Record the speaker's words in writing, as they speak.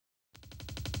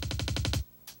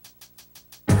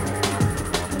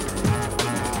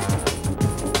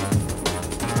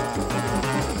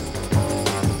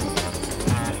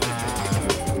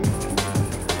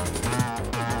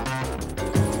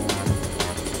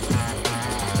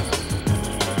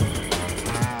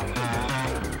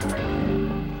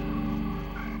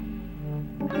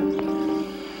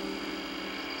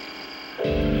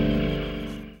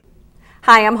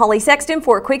Hi, I'm Holly Sexton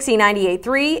for Quixie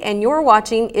 98.3, and you're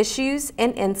watching Issues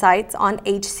and Insights on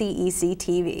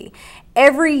HCEC-TV.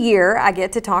 Every year, I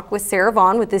get to talk with Sarah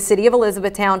Vaughn with the City of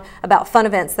Elizabethtown about fun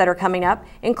events that are coming up,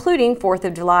 including 4th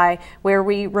of July, where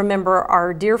we remember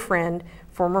our dear friend,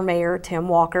 former Mayor Tim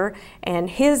Walker, and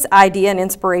his idea and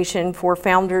inspiration for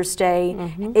Founders Day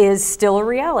is still a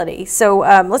reality. So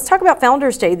let's talk about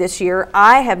Founders Day this year.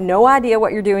 I have no idea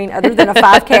what you're doing other than a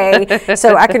 5K,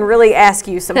 so I can really ask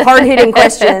you some hard-hitting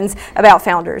questions about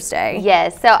Founders Day.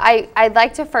 Yes, so I'd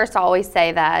like to first always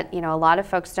say that, a lot of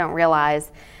folks don't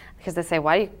realize, because they say,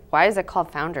 why is it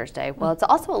called Founders Day? Well, it's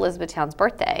also Elizabethtown's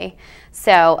birthday.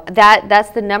 So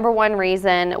that's the #1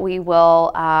 reason we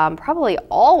will probably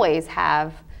always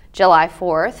have July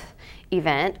 4th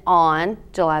event on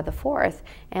July the 4th.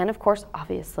 And of course,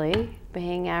 obviously,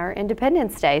 being our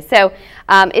Independence Day. So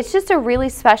it's just a really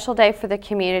special day for the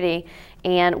community.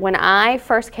 And when I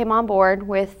first came on board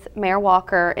with Mayor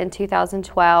Walker in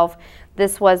 2012,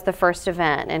 this was the first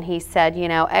event, and he said,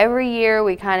 every year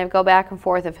we kind of go back and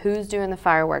forth of who's doing the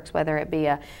fireworks, whether it be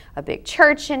a big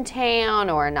church in town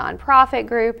or a nonprofit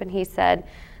group, and he said,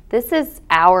 this is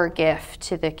our gift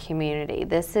to the community.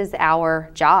 This is our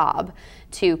job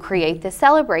to create the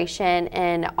celebration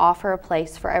and offer a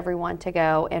place for everyone to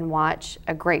go and watch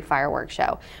a great fireworks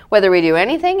show. Whether we do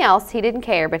anything else, he didn't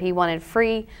care, but he wanted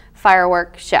free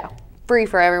fireworks show. Free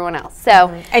for everyone else. So,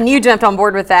 and you jumped on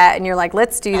board with that, and you're like,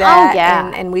 let's do that. Oh, yeah.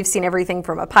 And we've seen everything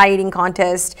from a pie eating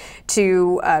contest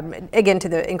to, again, to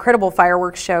the incredible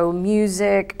fireworks show,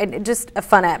 music, and just a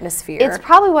fun atmosphere. It's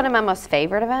probably one of my most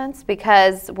favorite events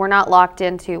because we're not locked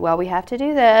into, well, we have to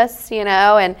do this,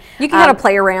 and you can kind of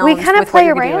play around. We kind of play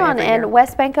around, and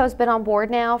West Banco's been on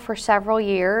board now for several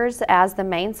years as the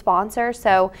main sponsor.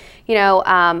 So,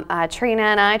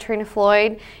 Trina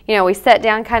Floyd, we sat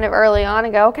down kind of early on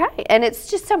and go, okay. And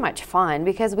it's just so much fun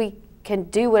because we can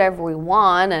do whatever we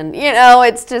want, and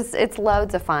it's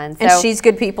loads of fun. So, and she's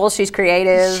good people, she's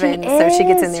creative, so she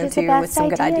gets in there too with some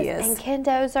good ideas. And Ken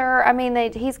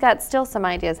Dozer, he's got still some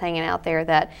ideas hanging out there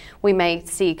that we may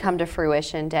see come to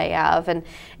fruition day of, and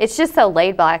it's just so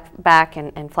laid back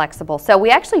and flexible. So we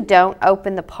actually don't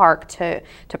open the park to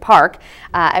park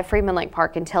at Freeman Lake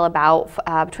Park until about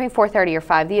between 4:30 or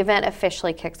 5. The event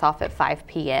officially kicks off at 5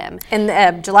 p.m.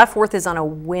 And July 4th is on a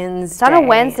Wednesday. It's on a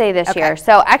Wednesday this year.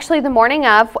 So actually the morning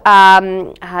of,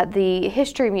 the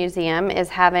History Museum is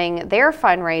having their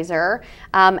fundraiser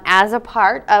as a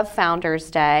part of Founders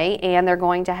Day, and they're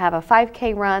going to have a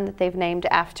 5K run that they've named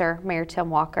after Mayor Tim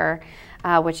Walker,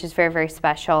 which is very, very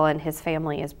special, and his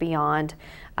family is beyond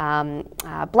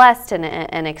blessed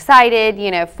and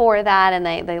excited, for that, and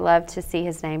they love to see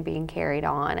his name being carried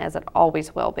on, as it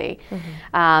always will be.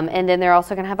 And then they're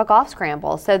also going to have a golf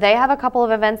scramble. So they have a couple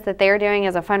of events that they're doing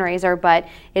as a fundraiser, but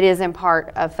it is in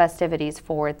part of festivities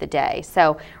for the day.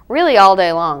 So really all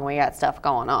day long we got stuff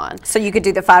going on. So you could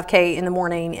do the 5K in the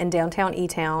morning in downtown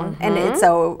E-Town, and it's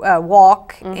a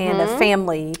walk and a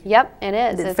family. Yep, it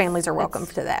is. The families are welcome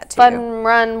to that too. Fun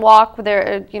run, walk.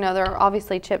 They're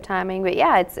obviously chip timing, but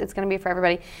yeah, it's going to be for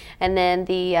everybody. And then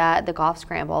the golf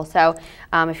scramble. So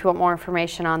if you want more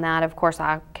information on that, of course,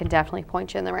 I can definitely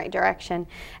point you in the right direction.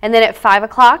 And then at 5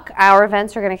 o'clock, our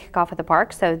events are going to kick off at the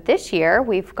park. So this year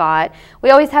we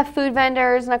always have food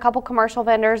vendors and a couple commercial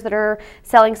vendors that are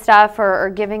selling stuff or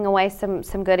giving away some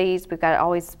goodies. We've got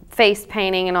always face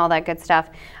painting and all that good stuff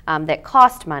that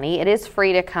cost money. It is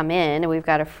free to come in. We've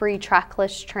got a free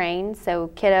trackless train, so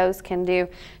kiddos can do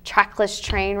trackless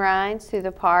train rides through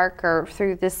the park or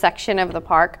through this section of the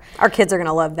park. Our kids are going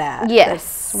to love that. Yes.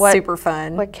 Super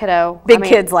fun. What kiddo? Big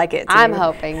kids like it too. I'm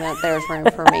hoping that there's room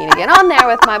for me to get on there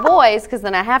with my boys, because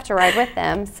then I have to ride with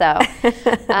them. So,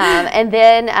 and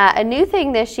then a new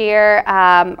thing this year,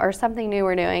 or something new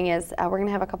we're doing, is we're going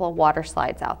to have a couple of water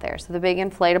slides out there. So the big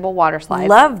inflatable water slides.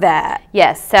 Love that.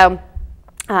 Yes. So,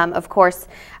 of course,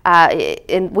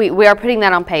 and we are putting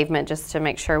that on pavement just to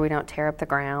make sure we don't tear up the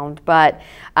ground, but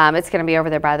it's going to be over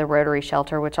there by the Rotary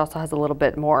Shelter, which also has a little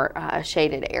bit more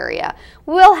shaded area.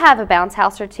 We'll have a bounce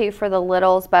house or two for the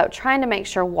littles, but trying to make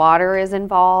sure water is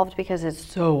involved because it's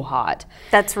so hot.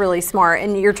 That's really smart,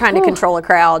 and you're trying to control a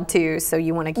crowd too, so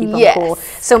you want to keep them cool.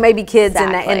 So maybe kids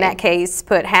in that case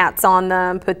put hats on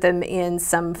them, put them in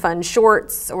some fun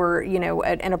shorts, or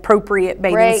an appropriate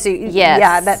bathing suit.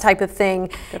 Yeah, that type of thing.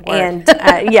 And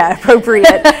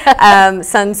appropriate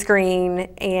sunscreen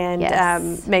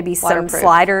and maybe some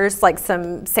sliders, like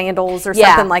some sandals or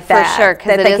something like that. For sure,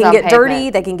 because they can get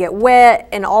dirty, they can get wet,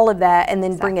 and all of that, and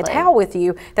then bring a towel with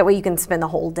you. That way you can spend the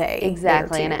whole day.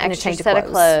 Exactly, and an extra set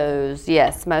of clothes.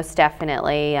 Yes, most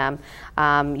definitely.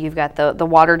 You've got the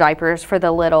water diapers for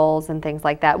the littles and things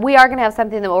like that. We are going to have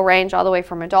something that will range all the way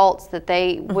from adults that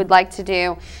they would like to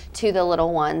do to the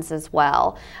little ones as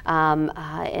well.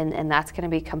 And that's going to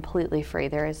be completely free.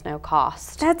 There is no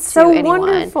cost. That's so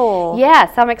wonderful.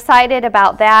 Yes, I'm excited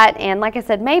about that. And like I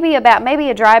said, maybe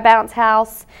a dry bounce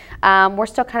house. We're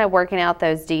still kind of working out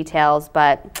those details,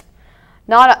 but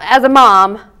not as a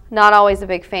mom, not always a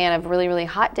big fan of really, really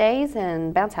hot days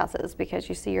and bounce houses, because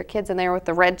you see your kids in there with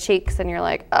the red cheeks and you're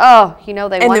like, oh, you know,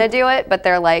 they want to do it, but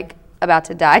they're like about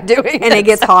to die doing it. And it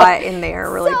gets hot in there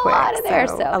really quick. Hot in there,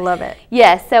 so I love it.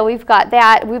 Yes, so we've got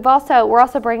that. We're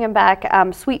also bringing back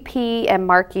Sweet Pea and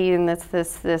Marky, and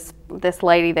this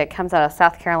lady that comes out of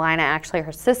South Carolina. Actually,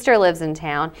 her sister lives in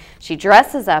town. She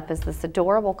dresses up as this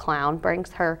adorable clown,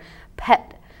 brings her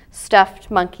pet stuffed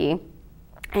monkey,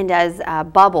 and does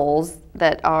bubbles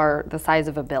that are the size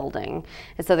of a building,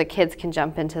 and so the kids can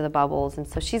jump into the bubbles. And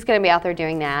so she's going to be out there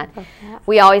doing that.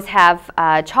 We always have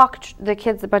the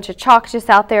kids a bunch of chalk just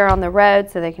out there on the road,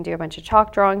 so they can do a bunch of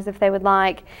chalk drawings if they would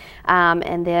like.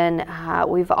 And then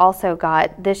we've also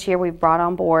got, this year we've brought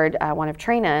on board one of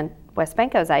Trina and West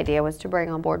Banco's idea was to bring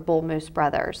on board Bull Moose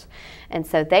Brothers. And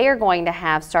so they are going to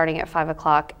have, starting at 5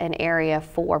 o'clock, an area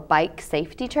for bike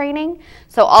safety training.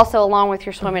 So also, along with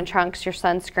your swimming trunks, your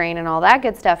sunscreen, and all that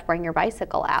good stuff, bring your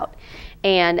bicycle out.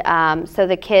 And so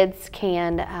the kids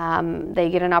can, they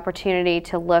get an opportunity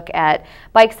to look at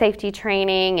bike safety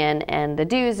training and the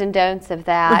do's and don'ts of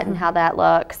that and how that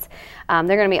looks. They're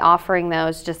going to be offering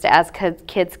those just as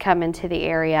kids come into the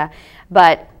area.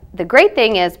 But the great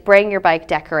thing is, bring your bike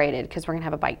decorated, because we're going to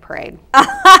have a bike parade.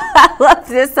 I love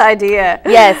this idea.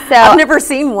 Yes. So I've never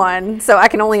seen one, so I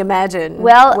can only imagine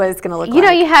what it's going to look like. You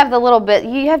know,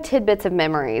 you have tidbits of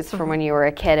memories from when you were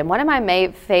a kid. And one of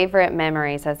my favorite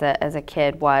memories as a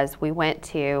kid was, we went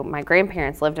to, my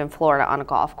grandparents lived in Florida on a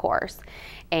golf course.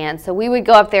 And so we would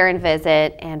go up there and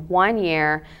visit. And one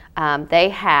year they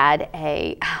had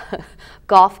a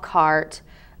golf cart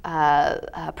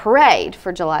parade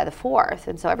for July the 4th,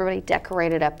 and so everybody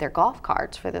decorated up their golf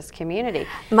carts for this community.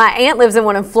 My aunt lives in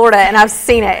one in Florida, and I've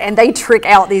seen it, and they trick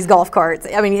out these golf carts.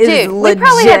 I mean, it is legit. We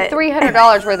probably had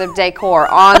 $300 worth of decor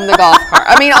on the golf cart.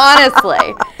 I mean,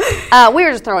 honestly, we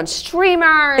were just throwing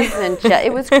streamers, and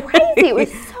it was crazy. It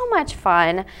was so much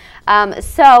fun.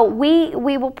 So we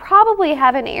will probably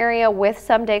have an area with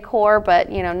some decor,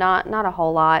 but you know, not a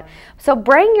whole lot. So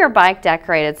bring your bike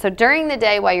decorated. So during the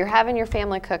day while you're having your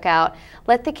family cookout,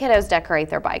 let the kiddos decorate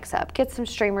their bikes up. Get some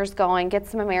streamers going, get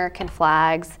some American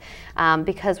flags, and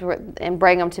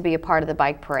bring them to be a part of the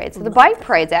bike parade. So the bike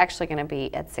parade's actually going to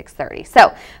be at 6:30.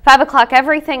 So 5 o'clock,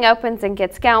 everything opens and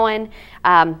gets going.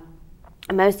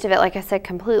 Most of it, like I said,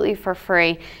 completely for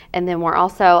free. And then we're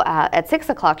also at 6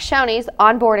 o'clock, Shoney's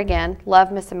on board again.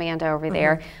 Love Miss Amanda over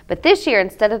there. But this year,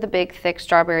 instead of the big, thick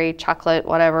strawberry, chocolate,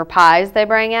 whatever pies they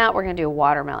bring out, we're going to do a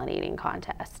watermelon eating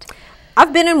contest.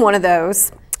 I've been in one of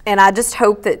those. And I just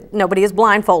hope that nobody is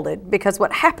blindfolded, because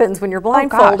what happens when you're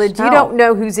blindfolded, you don't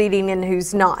know who's eating and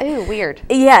who's not. Ooh, weird.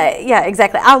 Yeah,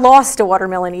 exactly. I lost a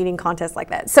watermelon eating contest like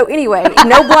that. So anyway,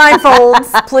 no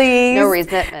blindfolds, please. No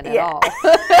resentment at all.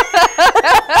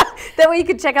 That way you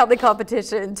can check out the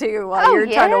competition too while you're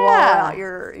trying to wall out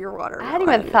your watermelon. I hadn't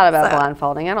even thought about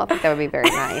blindfolding. I don't think that would be very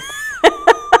nice.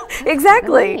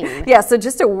 Exactly. Yeah, so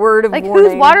just a word of warning.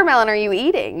 Whose watermelon are you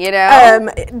eating, you know?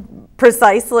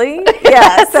 Precisely.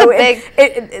 Yeah. So I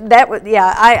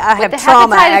have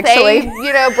trauma actually.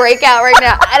 Breakout right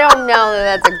now. I don't know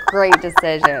that that's a great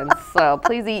decision. So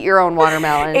please eat your own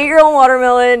watermelon. Eat your own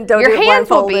watermelon. Don't do it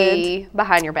blindfolded. Your hands will be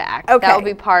behind your back. Okay. That will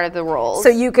be part of the rules. So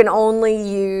you can only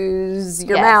use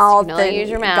your mouth. You can only use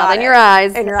your mouth and your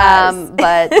eyes. And your eyes.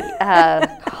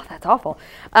 That's awful.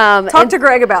 Talk to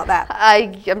Greg about that.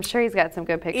 I'm sure he's got some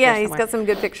good pictures. Yeah, he's got some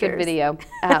good pictures. Good video.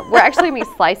 We're actually going to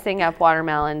be slicing up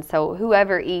watermelon, so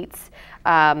whoever eats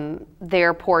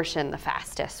their portion the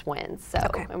fastest wins. So,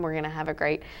 and we're going to have a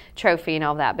great trophy and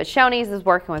all that. But Shoney's is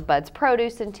working with Bud's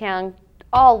Produce in town,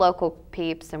 all local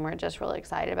peeps, and we're just really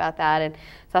excited about that. And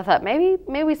so I thought maybe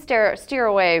we steer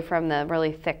away from the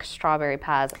really thick strawberry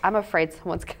pies. I'm afraid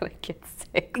someone's going to get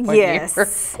sick one year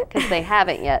because they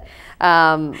haven't yet.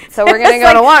 So we're going to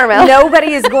go to watermelon.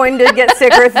 Nobody is going to get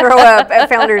sick or throw up at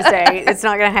Founders Day. It's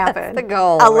not going to happen. That's the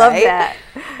goal. I love that.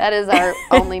 That is our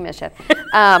only mission.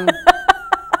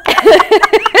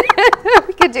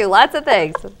 We could do lots of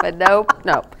things, but nope,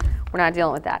 we're not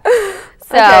dealing with that.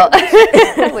 So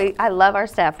I love our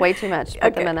staff way too much to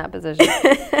put them in that position.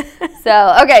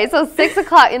 So 6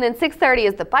 o'clock, and then 6:30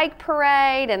 is the bike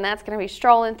parade, and that's going to be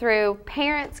strolling through.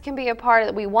 Parents can be a part of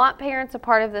it. We want parents a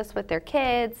part of this with their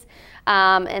kids,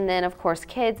 and then of course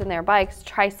kids and their bikes,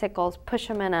 tricycles. Push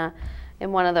them in a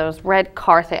in one of those red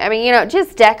car things. I mean, you know,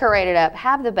 just decorate it up.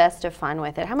 Have the best of fun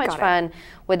with it. How much fun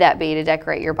would that be to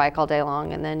decorate your bike all day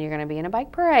long and then you're going to be in a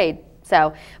bike parade?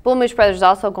 So Bull Moose Brothers is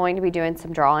also going to be doing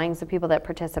some drawings of people that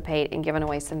participate and giving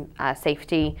away some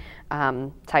safety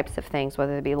types of things,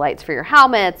 whether it be lights for your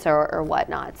helmets or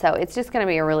whatnot. So it's just going to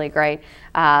be a really great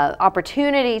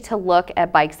opportunity to look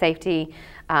at bike safety.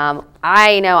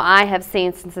 I know I have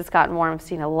seen, since it's gotten warm, I've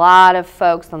seen a lot of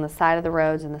folks on the side of the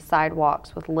roads and the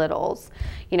sidewalks with littles,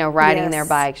 you know, riding their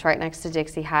bikes right next to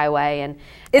Dixie Highway. And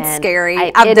it's scary.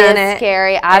 I've done it. It is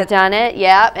scary. I've done it,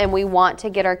 yeah. And we want to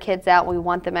get our kids out. We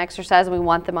want them exercise. We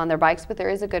want them on their bikes. But there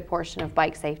is a good portion of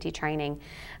bike safety training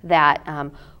that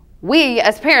we,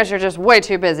 as parents, are just way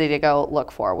too busy to go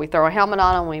look for. We throw a helmet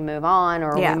on and we move on,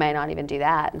 or we may not even do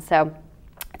that. And so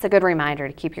it's a good reminder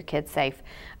to keep your kids safe,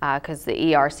 because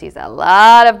the ER sees a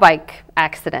lot of bike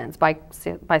accidents,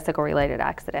 bicycle-related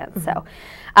accidents. So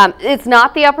it's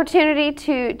not the opportunity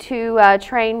to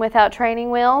train without training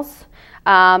wheels.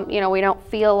 You know, we don't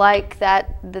feel like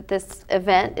that this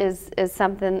event is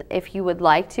something, if you would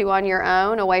like to on your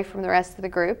own, away from the rest of the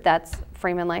group, that's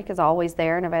Freeman Lake is always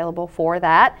there and available for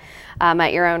that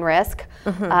at your own risk.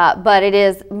 But it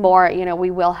is more, you know,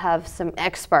 we will have some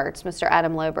experts. Mr.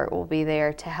 Adam Lobert will be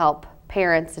there to help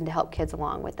parents and to help kids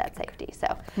along with that safety. So,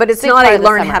 but it's not a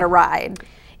learn how to ride.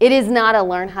 It is not a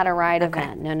learn how to ride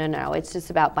event. No. It's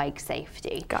just about bike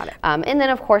safety. Got it. And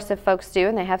then, of course, if folks do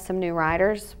and they have some new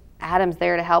riders, Adam's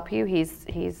there to help you. He's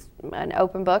an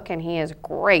open book, and he is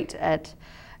great at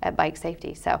bike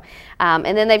safety. So,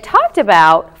 and then they've talked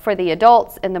about, for the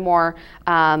adults and the more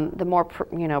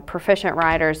you know, proficient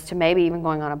riders, to maybe even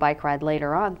going on a bike ride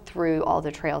later on through all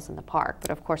the trails in the park.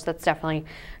 But of course, that's definitely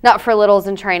not for littles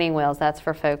and training wheels. That's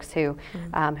for folks who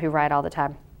ride all the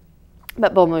time.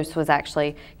 But Bull Moose was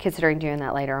actually considering doing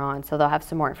that later on, so they'll have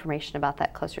some more information about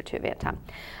that closer to event time.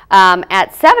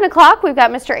 At 7 o'clock, we've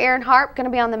got Mr. Aaron Harp going to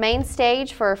be on the main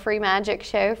stage for a free magic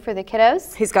show for the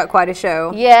kiddos. He's got quite a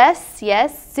show. Yes,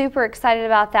 super excited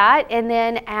about that. And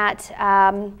then at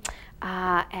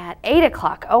 8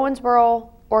 o'clock, Owensboro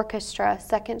Orchestra,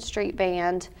 2nd Street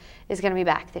Band is going to be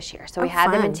back this year. So we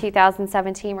had them in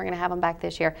 2017. We're going to have them back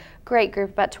this year. Great group,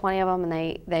 about 20 of them,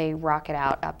 and they rock it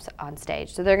out up on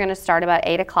stage. So they're going to start about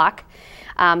 8 o'clock.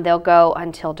 They'll go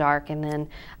until dark, and then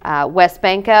West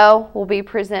Banco will be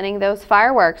presenting those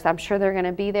fireworks. I'm sure they're going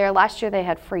to be there. Last year they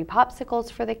had free popsicles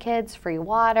for the kids, free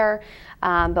water,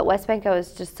 but West Banco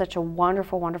is just such a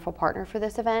wonderful, wonderful partner for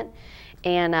this event.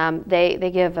 And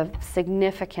they give a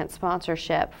significant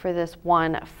sponsorship for this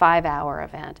one 5-hour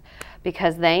event,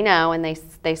 because they know and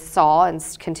they saw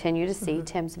and continue to see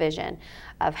Tim's vision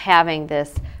of having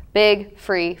this big,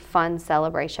 free, fun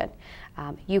celebration.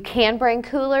 You can bring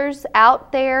coolers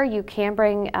out there. You can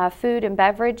bring food and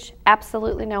beverage.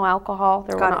 Absolutely no alcohol.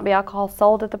 There will not be alcohol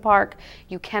sold at the park.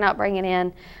 You cannot bring it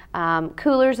in.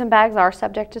 Coolers and bags are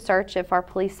subject to search if our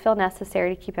police feel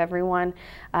necessary to keep everyone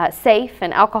safe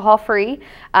and alcohol free.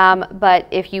 But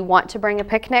if you want to bring a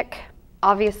picnic,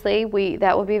 obviously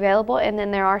that will be available. And then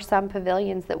there are some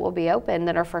pavilions that will be open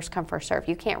that are first come, first serve.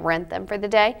 You can't rent them for the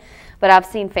day, but I've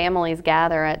seen families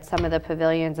gather at some of the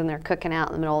pavilions and they're cooking out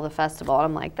in the middle of the festival. And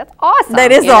I'm like, that's awesome.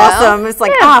 That is awesome. It's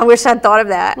like, I wish I'd thought of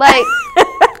that. Like,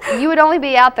 you would only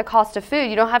be out the cost of food.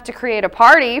 You don't have to create a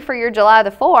party for your July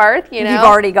the 4th. You know, you've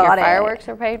already got your fireworks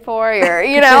are paid for.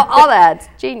 You know, all that.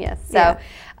 It's genius. So.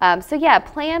 So yeah,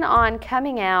 plan on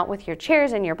coming out with your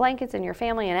chairs and your blankets and your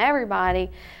family and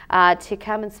everybody to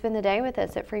come and spend the day with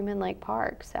us at Freeman Lake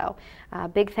Park. So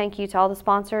big thank you to all the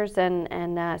sponsors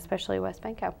and especially West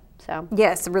Banco. So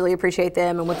yes, really appreciate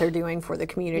them and what they're doing for the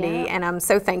community. And I'm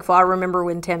so thankful. I remember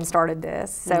when Tim started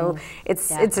this. So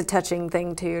it's a touching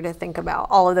thing too, to think about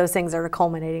all of those things that are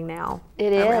culminating now.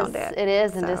 It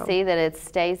is, and to see that it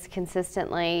stays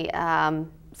consistently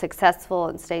successful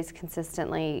and stays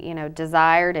consistently, you know,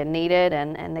 desired and needed,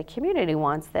 and the community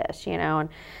wants this, you know, and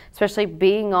especially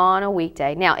being on a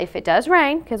weekday. Now, if it does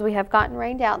rain, because we have gotten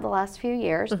rained out the last few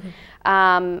years,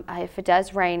 if it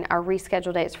does rain, our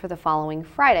rescheduled dates for the following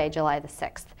Friday, July the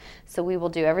 6th. So we will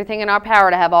do everything in our power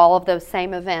to have all of those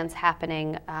same events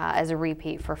happening as a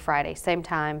repeat for Friday, same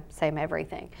time, same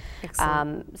everything.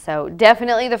 So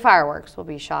definitely the fireworks will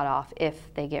be shot off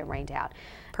if they get rained out.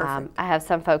 I have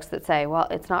some folks that say, well,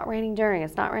 it's not raining during,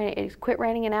 it's not raining, it quit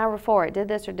raining an hour before, it did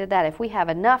this or did that. If we have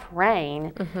enough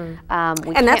rain,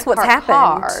 and that's what's happened.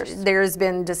 Cars. There's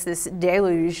been just this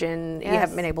deluge, and you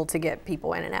haven't been able to get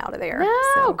people in and out of there.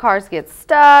 No, cars get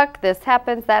stuck, this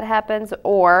happens, that happens,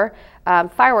 or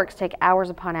fireworks take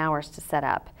hours upon hours to set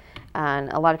up.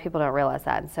 And a lot of people don't realize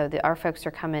that. And so our folks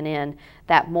are coming in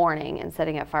that morning and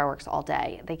setting up fireworks all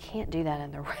day. They can't do that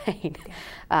in the rain.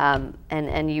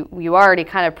 And you already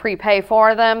kind of prepay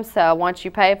for them. So once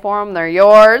you pay for them, they're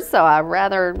yours. So I'd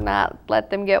rather not let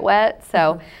them get wet.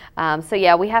 So, so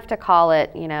yeah, we have to call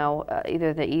it, you know,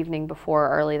 either the evening before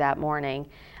or early that morning.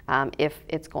 If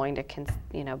it's going to,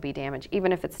 you know, be damaged,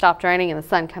 even if it stopped raining and the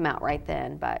sun come out right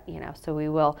then. But, you know, so we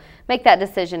will make that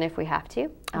decision if we have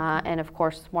to. And of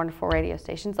course, wonderful radio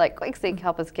stations like HCEC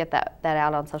help us get that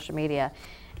out on social media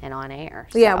and on air.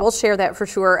 So. Yeah, we'll share that for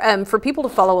sure. For people to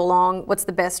follow along, what's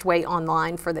the best way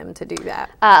online for them to do that?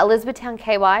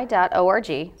 ElizabethTownKY.org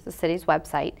is the city's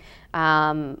website.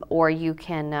 Or you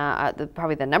can,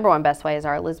 probably the #1 best way is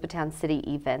our Elizabethtown City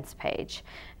Events page.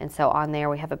 And so on there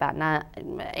we have about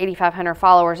 8,500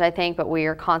 followers, I think, but we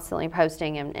are constantly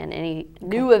posting, and any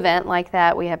new event like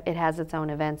that, it has its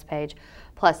own events page.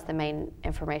 Plus the main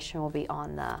information will be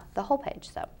on the whole page.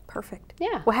 So perfect.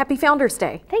 Yeah. Well, happy Founders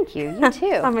Day. Thank you. You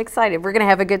too. I'm excited. We're going to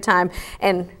have a good time.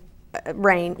 And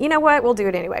rain, you know what? We'll do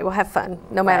it anyway. We'll have fun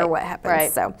no matter what happens.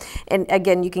 Right. So, and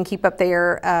again, you can keep up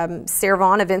there, Sarah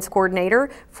Vaughn, Events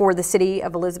Coordinator for the City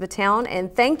of Elizabethtown.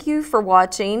 And thank you for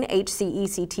watching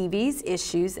HCEC-TV's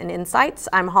Issues and Insights.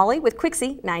 I'm Holly with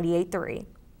HCEC 98.3.